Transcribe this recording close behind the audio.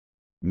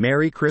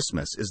Merry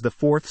Christmas is the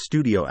fourth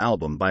studio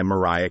album by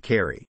Mariah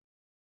Carey.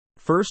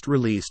 First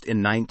released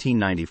in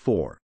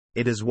 1994,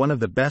 it is one of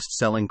the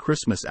best-selling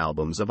Christmas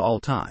albums of all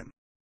time.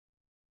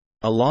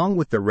 Along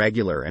with the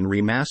regular and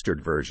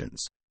remastered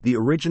versions, the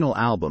original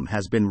album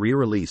has been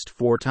re-released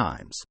 4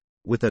 times,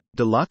 with a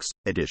deluxe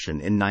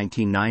edition in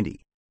 1990,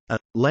 a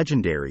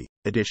legendary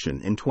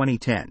edition in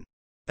 2010,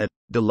 a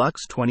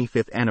deluxe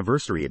 25th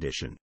anniversary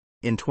edition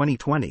in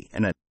 2020,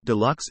 and a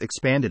deluxe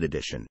expanded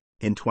edition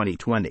in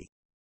 2020.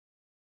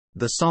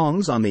 The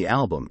songs on the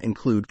album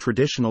include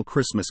traditional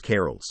Christmas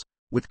carols,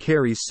 with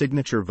Carey's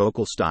signature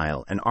vocal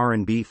style and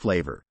R&B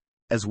flavor,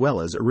 as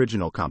well as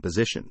original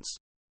compositions.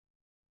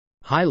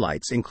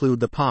 Highlights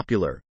include the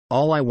popular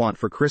All I Want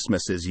for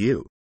Christmas Is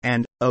You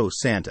and Oh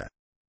Santa.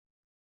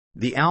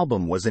 The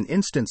album was an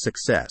instant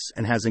success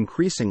and has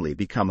increasingly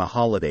become a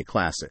holiday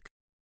classic.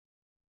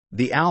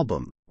 The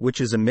album, which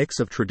is a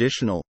mix of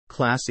traditional,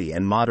 classy,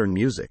 and modern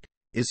music,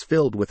 is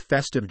filled with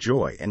festive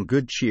joy and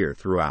good cheer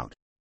throughout.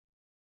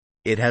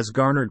 It has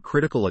garnered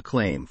critical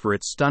acclaim for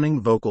its stunning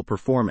vocal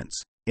performance,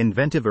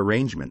 inventive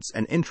arrangements,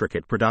 and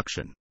intricate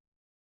production.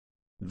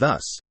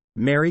 Thus,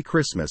 Merry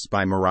Christmas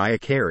by Mariah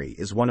Carey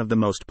is one of the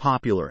most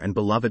popular and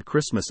beloved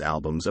Christmas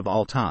albums of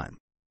all time.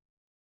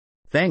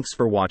 Thanks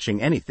for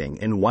watching Anything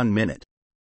in 1 Minute.